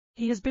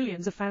He has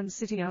billions of fans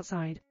sitting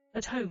outside.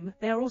 At home,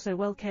 they are also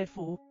well cared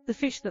for. The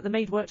fish that the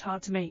maid worked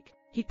hard to make,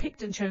 he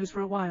picked and chose for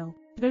a while.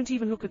 Don't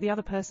even look at the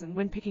other person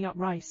when picking up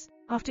rice.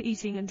 After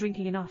eating and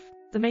drinking enough,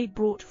 the maid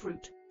brought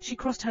fruit. She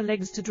crossed her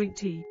legs to drink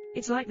tea.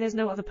 It's like there's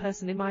no other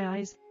person in my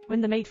eyes.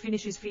 When the maid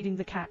finishes feeding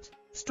the cat,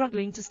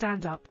 struggling to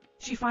stand up,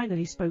 she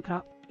finally spoke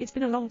up. It's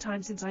been a long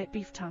time since I ate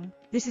beef tongue.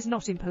 This is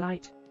not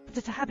impolite, but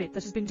it's a habit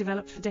that has been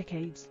developed for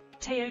decades.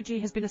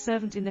 Taeoji has been a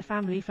servant in their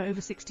family for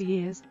over 60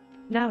 years.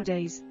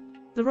 Nowadays,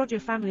 the Roger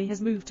family has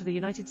moved to the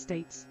United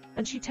States,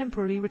 and she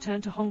temporarily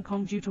returned to Hong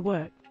Kong due to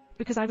work.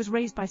 Because I was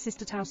raised by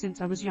Sister Tao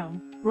since I was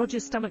young,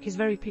 Roger's stomach is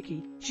very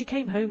picky. She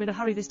came home in a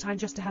hurry this time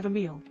just to have a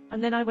meal,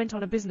 and then I went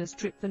on a business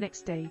trip the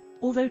next day.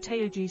 Although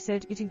Taeoji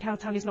said eating cow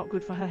tongue is not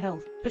good for her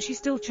health, but she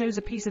still chose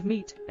a piece of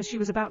meat as she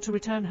was about to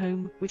return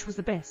home, which was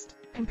the best.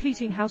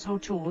 Completing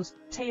household chores,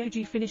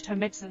 Taeoji finished her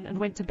medicine and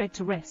went to bed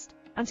to rest.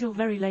 Until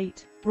very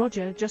late,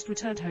 Roger just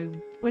returned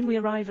home. When we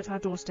arrive at our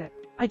doorstep,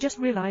 I just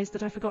realized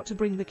that I forgot to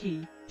bring the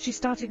key. She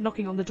started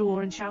knocking on the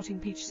door and shouting,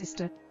 "Peach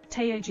sister,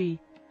 Taeoji,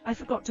 I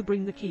forgot to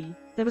bring the key."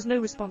 There was no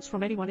response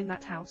from anyone in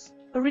that house.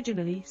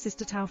 Originally,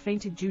 Sister Tao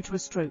fainted due to a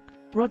stroke.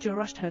 Roger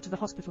rushed her to the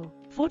hospital.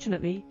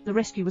 Fortunately, the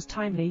rescue was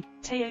timely.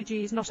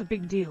 Taeoji is not a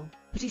big deal,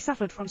 but he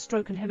suffered from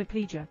stroke and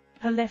hemiplegia.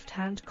 Her left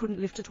hand couldn't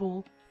lift at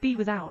all. Be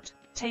without.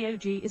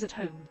 Taeoji is at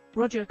home.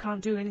 Roger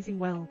can't do anything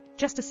well.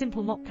 Just a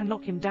simple mop can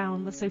knock him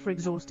down the sofa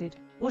exhausted.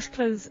 Wash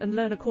clothes and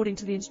learn according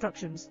to the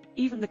instructions.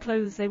 Even the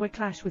clothes they wear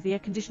clash with the air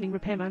conditioning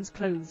repairman's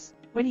clothes.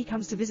 When he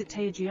comes to visit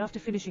Taeoji after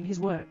finishing his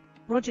work,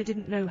 Roger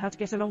didn't know how to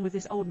get along with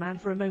this old man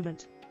for a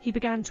moment. He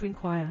began to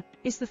inquire,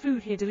 "Is the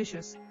food here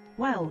delicious?"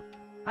 "Well,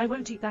 I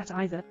won't eat that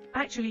either."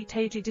 Actually,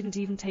 Taeoji didn't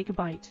even take a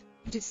bite.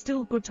 "But it's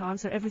still good to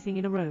answer everything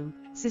in a row,"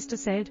 Sister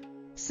said.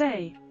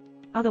 "Say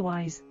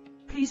otherwise.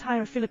 Please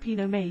hire a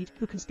Filipino maid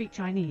who can speak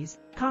Chinese.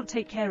 Can't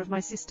take care of my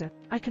sister.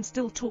 I can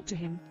still talk to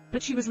him."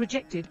 But she was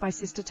rejected by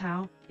Sister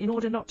Tao. In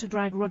order not to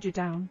drag Roger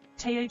down,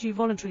 Taeoji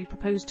voluntarily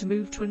proposed to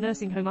move to a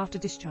nursing home after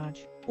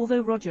discharge,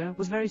 although Roger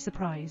was very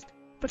surprised.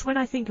 "But when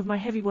I think of my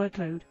heavy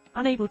workload,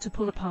 unable to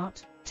pull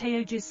apart,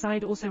 Taeoji's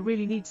side also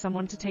really needs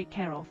someone to take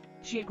care of."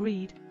 She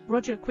agreed.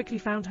 Roger quickly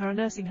found her a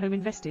nursing home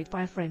invested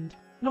by a friend.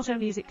 Not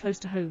only is it close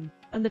to home,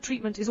 and the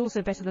treatment is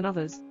also better than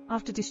others.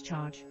 After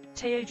discharge,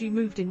 Taeoji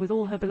moved in with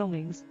all her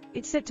belongings.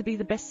 It's said to be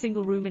the best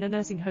single room in a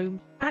nursing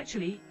home.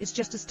 Actually, it's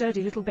just a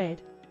sturdy little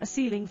bed, a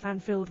ceiling fan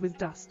filled with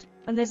dust,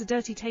 and there's a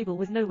dirty table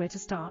with nowhere to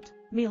start.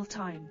 Meal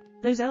time.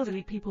 Those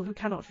elderly people who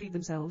cannot feed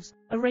themselves,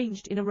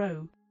 arranged in a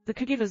row. The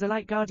caregivers are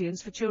like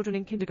guardians for children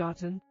in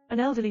kindergarten. An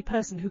elderly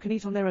person who can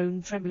eat on their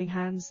own trembling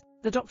hands.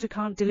 The doctor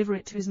can't deliver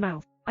it to his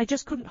mouth. I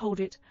just couldn't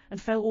hold it,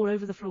 and fell all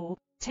over the floor.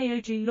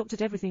 Taeoji looked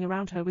at everything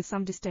around her with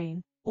some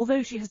disdain.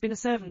 Although she has been a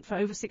servant for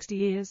over 60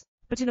 years,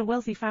 but in a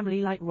wealthy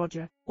family like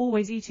Roger,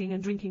 always eating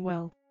and drinking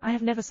well, I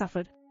have never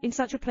suffered. In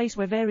such a place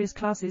where various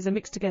classes are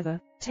mixed together,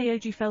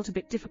 Taeoji felt a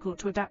bit difficult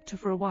to adapt to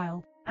for a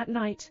while. At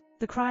night,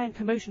 the cry and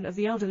commotion of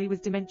the elderly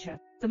with dementia,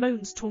 the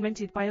moans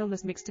tormented by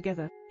illness mixed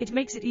together, it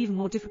makes it even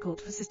more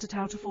difficult for Sister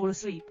Tao to fall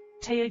asleep.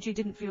 Taeoji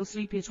didn't feel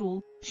sleepy at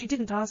all. She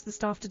didn't ask the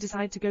staff to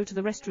decide to go to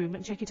the restroom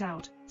and check it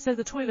out, so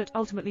the toilet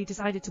ultimately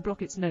decided to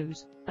block its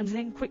nose, and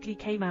then quickly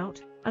came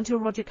out, until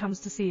Roger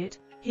comes to see it.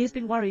 He has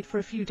been worried for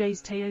a few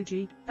days,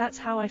 Taeoji. That's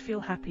how I feel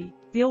happy.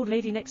 The old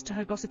lady next to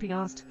her gossiping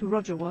asked who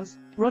Roger was.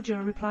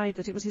 Roger replied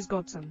that it was his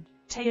godson.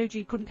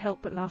 Taeoji couldn't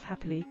help but laugh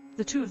happily.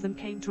 The two of them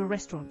came to a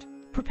restaurant.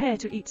 Prepare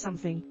to eat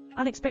something.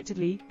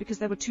 Unexpectedly, because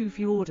there were too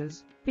few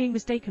orders, being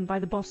mistaken by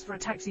the boss for a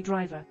taxi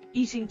driver,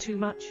 eating too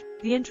much.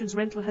 The entrance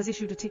rental has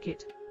issued a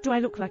ticket. Do I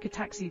look like a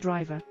taxi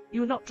driver?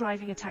 You are not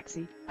driving a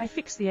taxi. I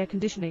fixed the air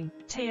conditioning.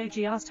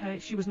 Taeoji asked her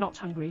if she was not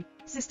hungry.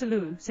 Sister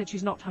Lu said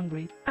she's not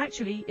hungry.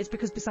 Actually, it's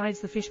because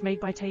besides the fish made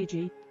by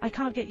Taeoji, I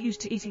can't get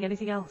used to eating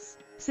anything else.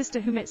 Sister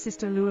Hu met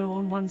Sister Luo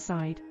on one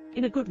side,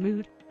 in a good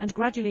mood, and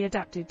gradually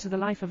adapted to the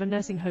life of a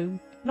nursing home.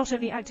 Not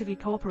only actively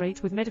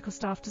cooperate with medical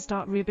staff to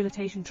start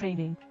rehabilitation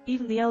training,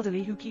 even the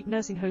elderly who keep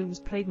nursing homes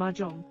played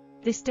mahjong.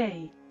 This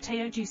day,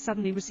 Taeoji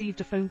suddenly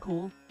received a phone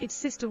call. It's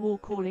Sister War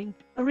calling.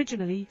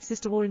 Originally,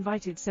 Sister War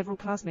invited several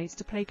classmates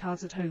to play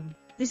cards at home.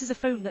 This is a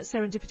phone that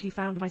serendipity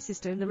found my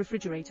sister in the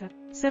refrigerator.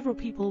 Several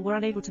people were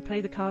unable to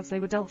play the cards they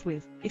were dealt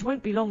with. It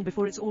won't be long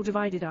before it's all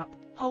divided up.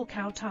 Whole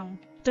cow tongue.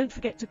 Don't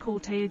forget to call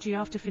Taeoji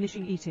after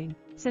finishing eating.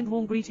 Send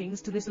warm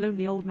greetings to this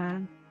lonely old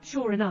man.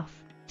 Sure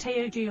enough,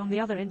 Taeoji on the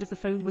other end of the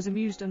phone was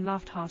amused and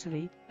laughed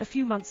heartily. A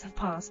few months have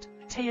passed.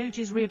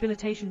 Taeoji's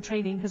rehabilitation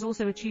training has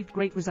also achieved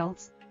great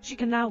results. She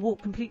can now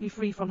walk completely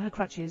free from her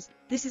crutches.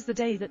 This is the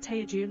day that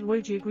Taeoji and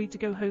Woji agreed to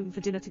go home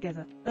for dinner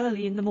together.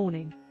 Early in the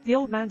morning, the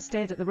old man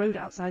stared at the road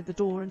outside the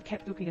door and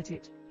kept looking at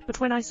it. But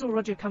when I saw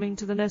Roger coming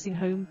to the nursing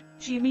home,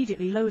 she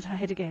immediately lowered her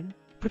head again,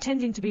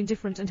 pretending to be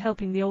indifferent and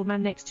helping the old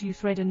man next to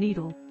thread a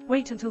needle.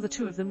 Wait until the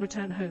two of them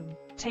return home.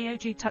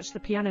 Taeoji touched the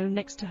piano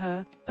next to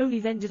her.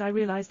 Only then did I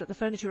realize that the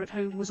furniture at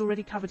home was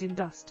already covered in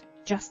dust.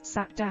 Just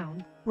sat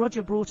down.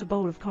 Roger brought a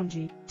bowl of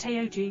congee.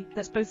 Taeoji,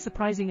 that's both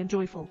surprising and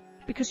joyful,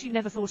 because she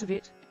never thought of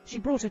it. She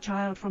brought a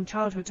child from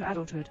childhood to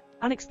adulthood,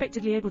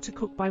 unexpectedly able to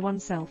cook by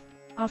oneself.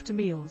 After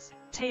meals,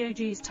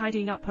 Taoji is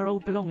tidying up her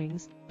old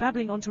belongings,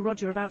 babbling on to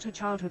Roger about her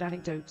childhood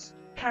anecdotes.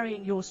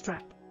 Carrying your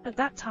strap. At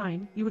that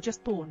time, you were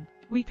just born.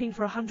 Weeping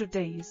for 100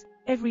 days.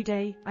 Every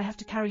day, I have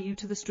to carry you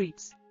to the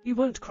streets. You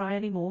won't cry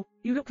anymore.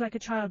 You look like a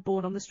child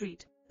born on the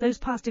street. Those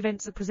past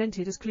events are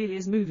presented as clearly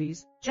as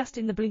movies, just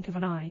in the blink of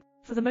an eye.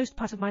 For the most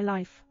part of my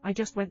life, I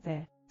just went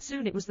there.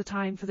 Soon it was the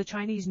time for the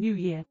Chinese New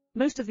Year.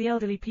 Most of the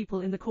elderly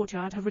people in the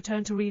courtyard have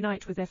returned to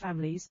reunite with their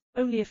families.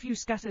 Only a few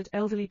scattered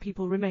elderly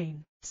people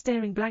remain.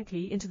 Staring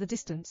blankly into the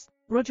distance,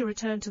 Roger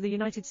returned to the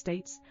United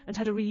States and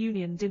had a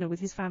reunion dinner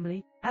with his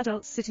family,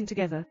 adults sitting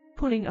together,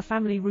 pulling a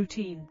family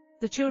routine.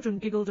 The children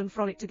giggled and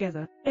frolicked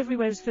together.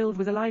 Everywhere is filled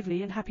with a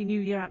lively and happy New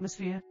Year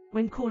atmosphere.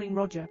 When calling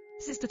Roger,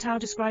 Sister Tao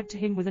described to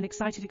him with an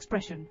excited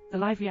expression the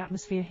lively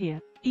atmosphere here,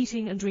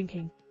 eating and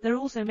drinking. There are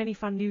also many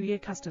fun New Year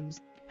customs.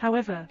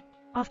 However,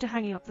 after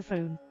hanging up the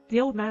phone, the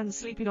old man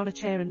sleeping on a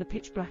chair in the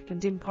pitch-black and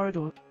dim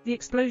corridor, the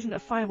explosion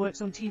of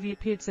fireworks on TV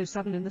appeared so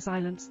sudden in the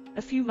silence.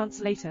 A few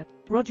months later,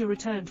 Roger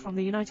returned from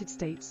the United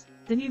States.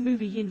 The new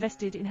movie he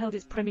invested in held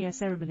its premiere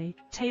ceremony.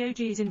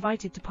 Taoji is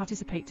invited to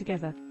participate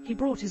together. He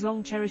brought his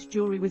long-cherished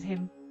jewelry with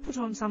him, put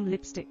on some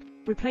lipstick,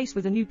 replaced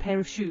with a new pair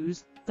of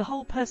shoes. The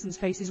whole person's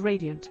face is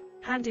radiant.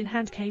 Hand in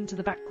hand came to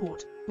the back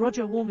court.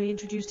 Roger warmly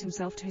introduced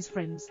himself to his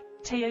friends.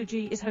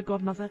 Taoji is her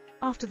godmother.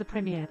 After the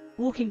premiere,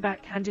 walking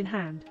back hand in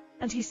hand,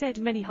 and he said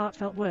many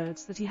heartfelt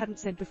words that he hadn't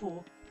said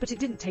before. But it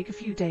didn't take a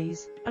few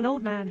days. An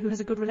old man who has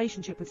a good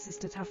relationship with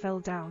Sister Tao fell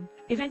down.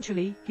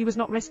 Eventually, he was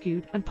not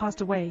rescued and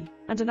passed away,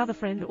 and another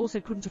friend also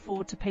couldn't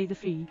afford to pay the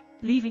fee.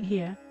 Leaving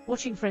here,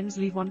 watching friends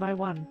leave one by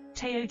one,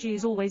 Taoji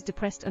is always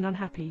depressed and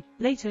unhappy.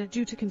 Later,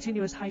 due to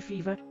continuous high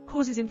fever,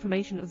 causes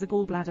inflammation of the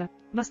gallbladder,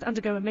 must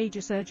undergo a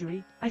major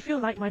surgery. I feel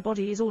like my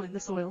body is all in the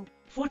soil.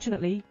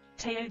 Fortunately,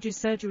 Taoji's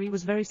surgery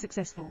was very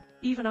successful.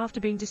 Even after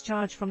being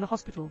discharged from the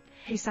hospital,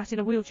 he sat in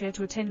a wheelchair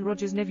to attend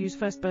Roger's nephew's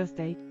first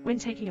birthday. When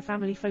taking a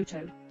family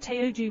photo,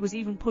 Taoji was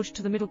even pushed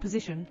to the middle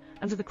position,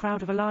 under the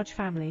crowd of a large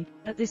family.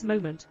 At this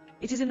moment,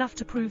 it is enough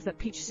to prove that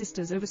Peach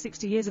Sister's over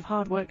 60 years of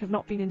hard work have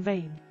not been in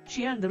vain.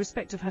 She earned the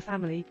respect of her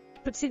family.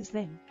 But since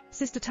then,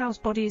 Sister Tao's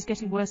body is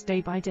getting worse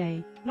day by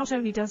day. Not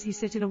only does he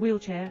sit in a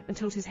wheelchair and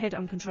tilt his head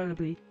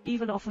uncontrollably,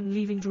 even often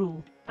leaving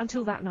drool.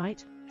 Until that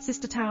night,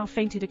 Sister Tao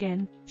fainted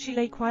again. She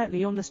lay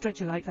quietly on the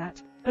stretcher like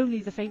that, only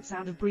the faint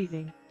sound of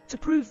breathing, to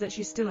prove that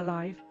she's still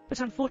alive.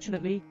 But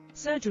unfortunately,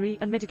 surgery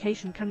and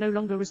medication can no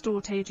longer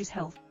restore Taoji's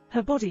health.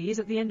 Her body is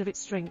at the end of its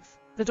strength.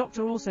 The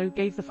doctor also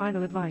gave the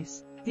final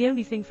advice. The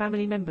only thing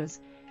family members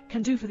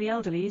can do for the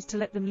elderly is to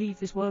let them leave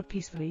this world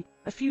peacefully.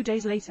 A few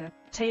days later,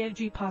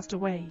 Taoji passed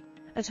away.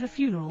 At her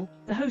funeral,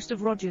 the host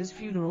of Roger's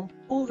funeral,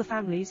 all the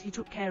families he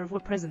took care of were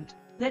present.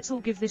 Let's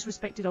all give this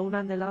respected old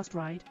man their last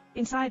ride.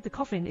 Inside the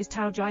coffin is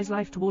Taoji's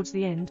life towards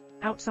the end.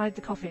 Outside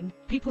the coffin,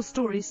 people's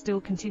stories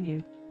still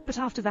continue. But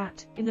after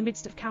that, in the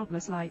midst of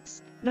countless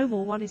lights, no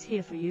more one is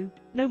here for you.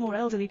 No more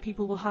elderly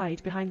people will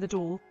hide behind the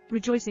door,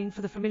 rejoicing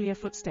for the familiar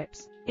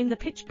footsteps. In the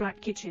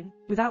pitch-black kitchen,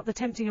 without the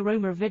tempting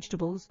aroma of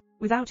vegetables,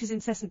 without his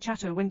incessant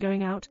chatter when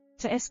going out,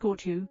 to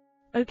escort you.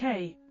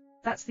 Okay,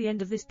 that's the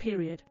end of this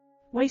period.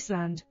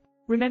 Wasteland.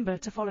 Remember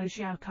to follow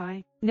Xiao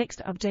Kai.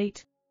 Next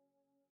update.